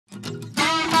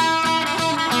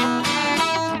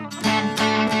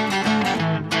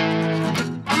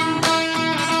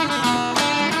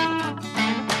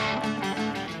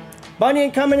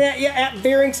Bunyan coming at you at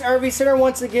Bearings RV Center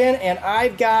once again, and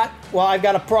I've got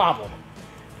a problem.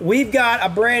 We've got a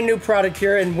brand new product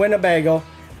here in Winnebago,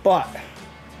 but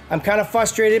I'm kind of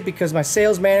frustrated because my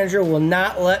sales manager will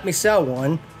not let me sell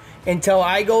one until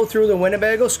I go through the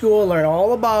Winnebago school and learn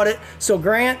all about it. So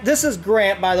Grant, this is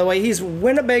Grant, by the way, he's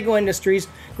Winnebago Industries.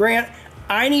 Grant,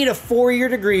 I need a 4-year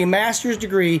degree, master's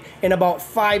degree, in about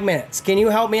 5 minutes. Can you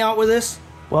help me out with this?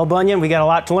 Well, Bunyan, we got a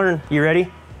lot to learn. You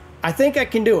ready? I think I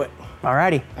can do it.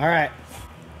 Alrighty. All right.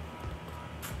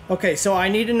 Okay, so I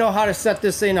need to know how to set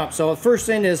this thing up. So the first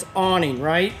thing is awning,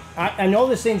 right? I know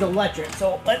this thing's electric,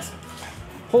 so let's,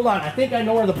 hold on. I think I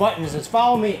know where the button is.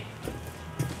 Follow me.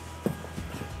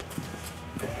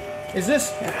 Is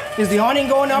the awning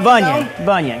going up and down?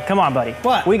 Bunyan, come on, buddy.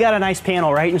 What? We got a nice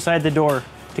panel right inside the door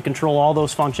to control all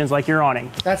those functions like your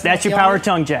awning. That's your power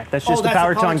tongue jack. That's just the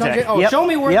power tongue jack. Oh, yep. Show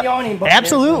me where the awning button is.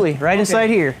 Absolutely, right inside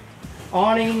here.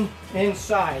 Awning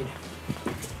inside.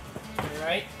 All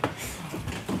right.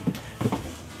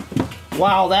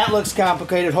 Wow, that looks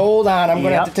complicated. Hold on, I'm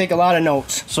going to have to take a lot of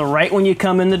notes. So right when you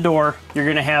come in the door, you're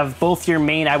going to have both your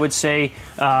main, I would say,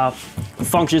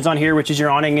 functions on here, which is your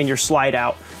awning and your slide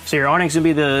out. So your awning's going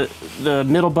to be the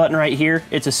middle button right here.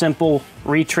 It's a simple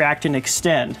retract and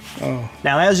extend. Oh.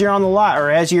 Now, as you're on the lot,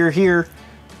 or as you're here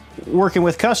working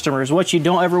with customers, what you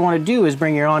don't ever want to do is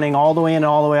bring your awning all the way in and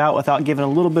all the way out without giving a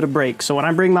little bit of break. So when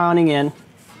I bring my awning in,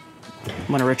 I'm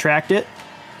going to retract it.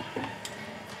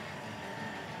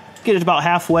 Get it about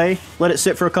halfway, let it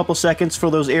sit for a couple seconds for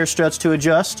those air struts to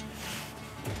adjust,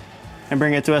 and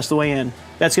bring it the rest of the way in.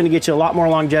 That's going to get you a lot more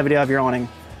longevity out of your awning.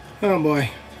 Oh boy,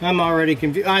 I'm already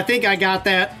confused. I think I got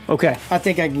that. Okay. I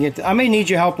think I can get that. I may need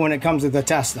your help when it comes to the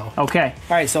test though. Okay.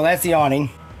 All right, so that's the awning.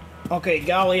 Okay,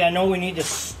 golly, I know we need to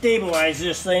stabilize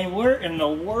this thing. Where in the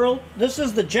world? This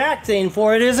is the jack thing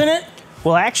for it, isn't it?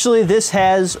 Well, actually, this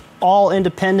has all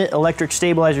independent electric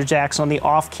stabilizer jacks on the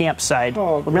off-camp side.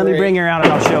 Oh, let me bring you around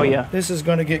and I'll show you. This is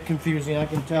going to get confusing, I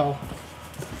can tell.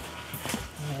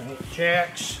 All right,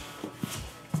 jacks.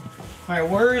 All right,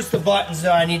 where's the buttons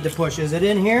that I need to push? Is it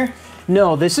in here?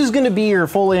 No, this is going to be your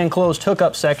fully enclosed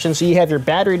hookup section. So you have your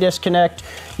battery disconnect,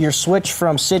 your switch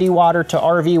from city water to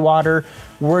RV water,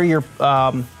 where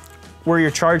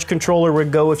your charge controller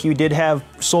would go if you did have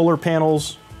solar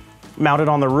panels mounted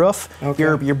on the roof. Okay.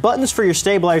 Your buttons for your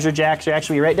stabilizer jacks are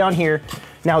actually right down here.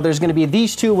 Now there's going to be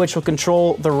these two which will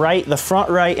control the front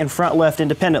right and front left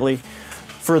independently.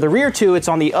 For the rear two, it's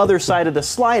on the other side of the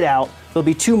slide out. There'll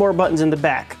be 2 more buttons in the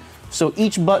back. So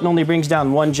each button only brings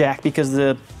down 1 jack because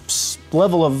the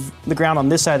level of the ground on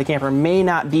this side of the camper may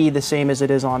not be the same as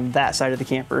it is on that side of the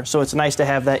camper. So it's nice to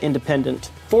have that independent.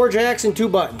 4 jacks and 2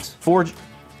 buttons. 4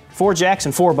 jacks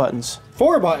and 4 buttons.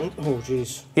 4 buttons? Oh,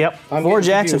 jeez. Yep. 4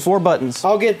 jacks and 4 buttons.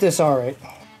 I'll get this all right.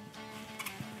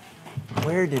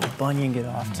 Where did Bunyan get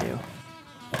off to?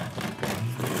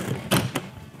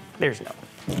 There's no.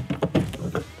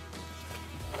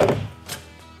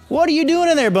 What are you doing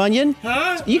in there, Bunyan?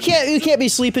 Huh? You can't be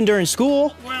sleeping during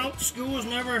school. Well, school was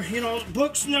never, you know,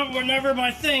 books were never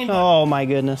my thing. Oh my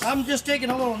goodness. I'm just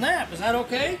taking a little nap. Is that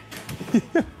okay?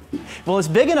 Well, it's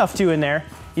big enough to in there.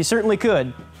 You certainly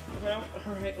could. Well,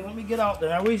 all right, let me get out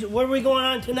there. What are we going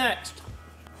on to next?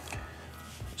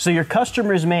 So your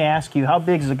customers may ask you, how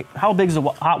big's a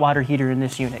hot water heater in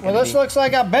this unit? Well, this looks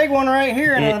like a big one right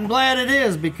here, and I'm glad it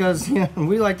is because you know,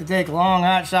 we like to take long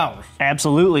hot showers.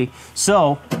 Absolutely.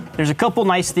 So there's a couple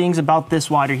nice things about this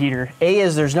water heater. A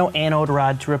is there's no anode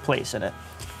rod to replace in it.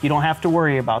 You don't have to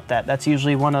worry about that. That's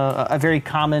usually a very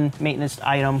common maintenance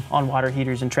item on water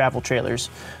heaters and travel trailers.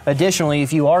 Additionally,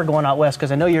 if you are going out west,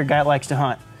 because I know you're a guy that likes to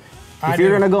hunt, if you're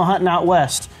going to go hunting out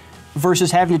west,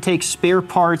 versus having to take spare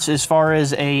parts as far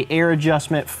as a air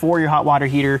adjustment for your hot water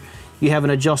heater, you have an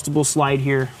adjustable slide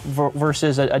here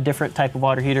versus a different type of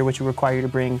water heater, which would require you to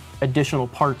bring additional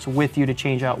parts with you to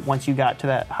change out once you got to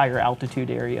that higher altitude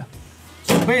area.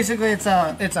 So basically, it's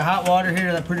a hot water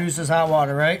heater that produces hot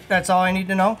water, right? That's all I need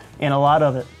to know? And a lot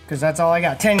of it. Because that's all I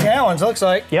got. 10 gallons, looks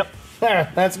like. Yep.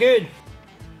 There, that's good.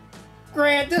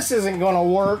 Grant, this isn't going to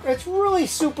work. It's really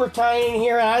super tiny in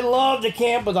here, and I love to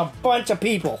camp with a bunch of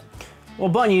people. Well,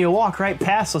 Bunny, you walk right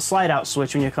past the slide-out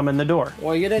switch when you come in the door.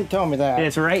 Well, you didn't tell me that.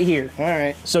 It's right here. All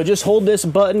right. So just hold this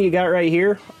button you got right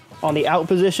here on the out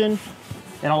position,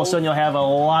 and all of a sudden you'll have a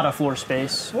lot of floor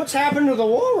space. What's happened to the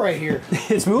wall right here?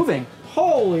 It's moving.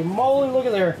 Holy moly, look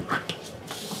at there.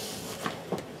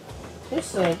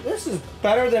 This is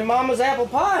better than Mama's apple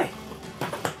pie.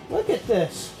 Look at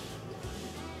this.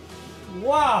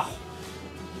 Wow.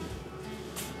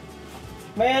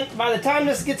 Man, by the time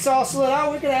this gets all slid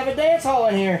out, we could have a dance hall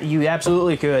in here. You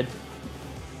absolutely could.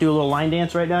 Do a little line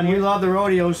dance right down here. We love the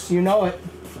rodeos, you know it.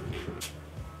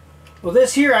 Well,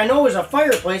 this here I know is a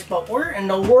fireplace, but where in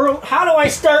the world? How do I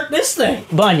start this thing?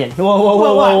 Bunyan.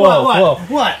 Whoa.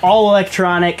 What? All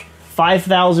electronic,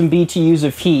 5,000 BTUs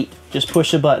of heat. Just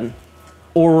push a button.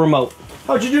 Or remote.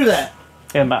 How'd you do that?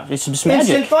 It's just magic.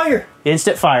 Instant fire.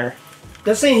 Instant fire.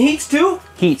 This thing heats too?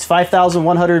 Heats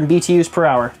 5,100 BTUs per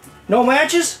hour. No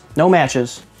matches? No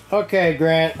matches. Okay,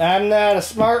 Grant, I'm not a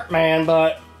smart man,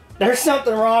 but there's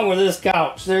something wrong with this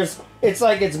couch. It's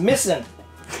like it's missing.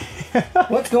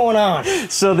 What's going on?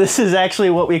 So this is actually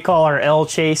what we call our L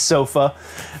Chase sofa.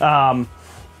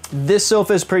 This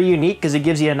sofa is pretty unique because it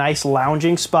gives you a nice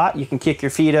lounging spot. You can kick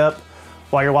your feet up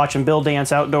while you're watching Bill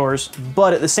dance outdoors.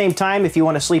 But at the same time, if you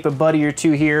want to sleep a buddy or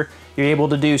two here, you're able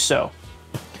to do so.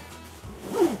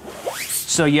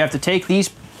 So you have to take these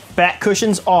back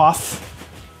cushions off.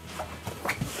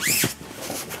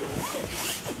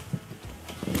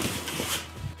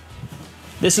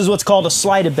 This is what's called a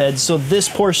slide-a-bed. So this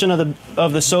portion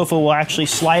of the sofa will actually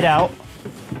slide out.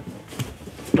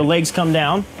 The legs come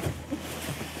down,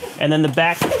 and then the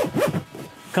back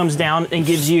comes down and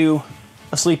gives you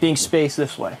a sleeping space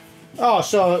this way. Oh,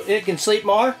 so it can sleep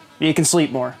more? You can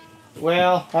sleep more.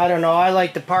 Well, I don't know. I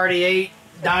like to party 8,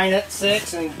 dine at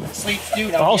 6, and sleep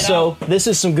 2. Also, this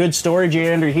is some good storage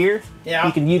area under here. Yeah.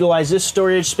 You can utilize this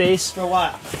storage space. For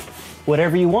what?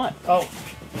 Whatever you want. Oh.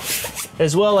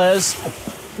 As well as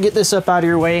get this up out of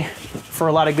your way for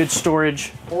a lot of good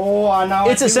storage. Oh, now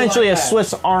it's essentially a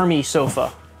Swiss Army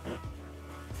sofa.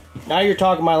 Now you're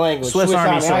talking my language. Swiss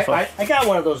Army sofa. I got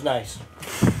one of those nice.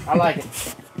 I like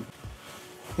it.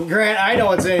 Grant, I know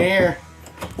what's in here.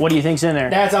 What do you think's in there?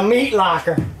 That's a meat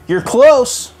locker. You're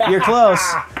close. You're close.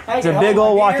 It's a big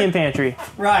old walk-in pantry.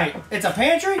 Right. It's a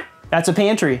pantry? That's a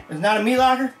pantry. It's not a meat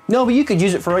locker? No, but you could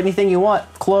use it for anything you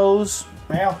want. Clothes,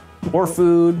 well, or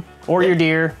food, or your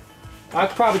deer. I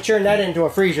could probably turn that into a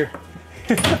freezer.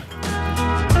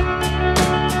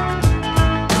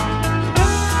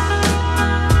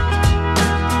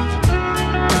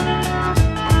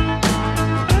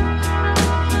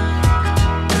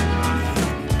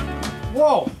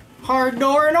 Whoa, hard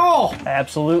door and all.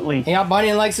 Absolutely. Yeah,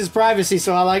 Bunyan likes his privacy,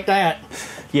 so I like that.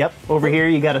 Yep, over here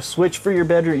you got a switch for your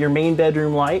bedroom, your main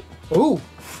bedroom light. Ooh.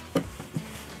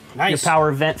 Nice. Your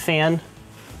power vent fan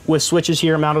with switches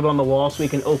here mounted on the wall so we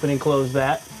can open and close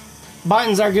that.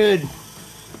 Buttons are good.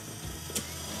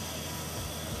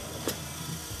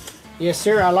 Yes,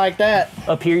 sir, I like that.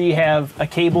 Up here you have a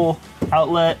cable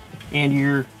outlet and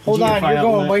your Hold GFI on, you're outlet.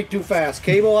 going way too fast.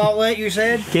 Cable outlet, you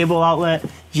said? Cable outlet,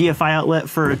 GFI outlet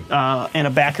for and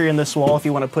a backer in this wall if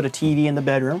you want to put a TV in the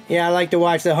bedroom. Yeah, I like to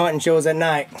watch the hunting shows at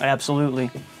night. Absolutely.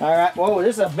 All right. Whoa,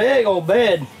 this is a big old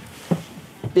bed.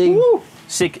 Big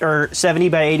 70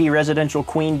 by 80 residential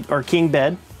queen or king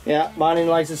bed. Yeah, Bunyan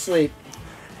likes to sleep.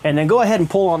 And then go ahead and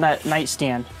pull on that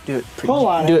nightstand. Do it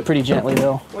pretty gently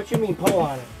though. What you mean pull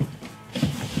on it?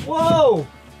 Whoa!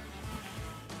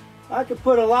 I could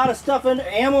put a lot of stuff in,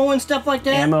 ammo and stuff like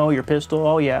that. Ammo, your pistol,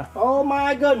 oh yeah. Oh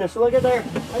my goodness, look at there.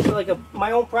 That's like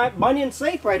my own private Bunyan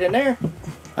safe right in there.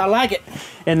 I like it.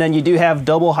 And then you do have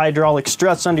double hydraulic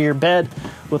struts under your bed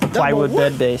with a plywood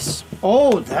bed base.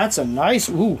 Oh, that's a nice,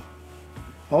 ooh.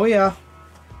 Oh yeah.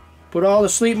 Put all the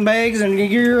sleeping bags and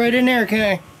gear right in there,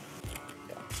 can I?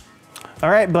 All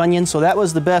right, Bunyan, so that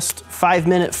was the best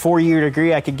 5-minute 4-year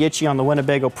degree I could get you on the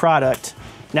Winnebago product.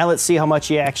 Now let's see how much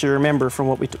you actually remember from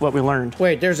what we learned.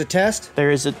 Wait, there's a test?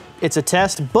 It's a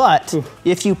test, but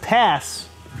if you pass,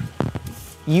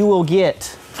 you will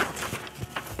get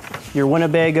your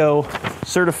Winnebago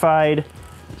certified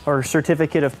or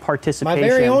certificate of participation. My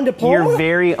very own diploma? Your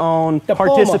very own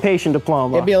participation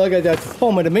diploma. It'd be like a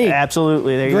diploma to me.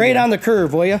 Absolutely. There you go. Great on the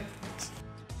curve, will you?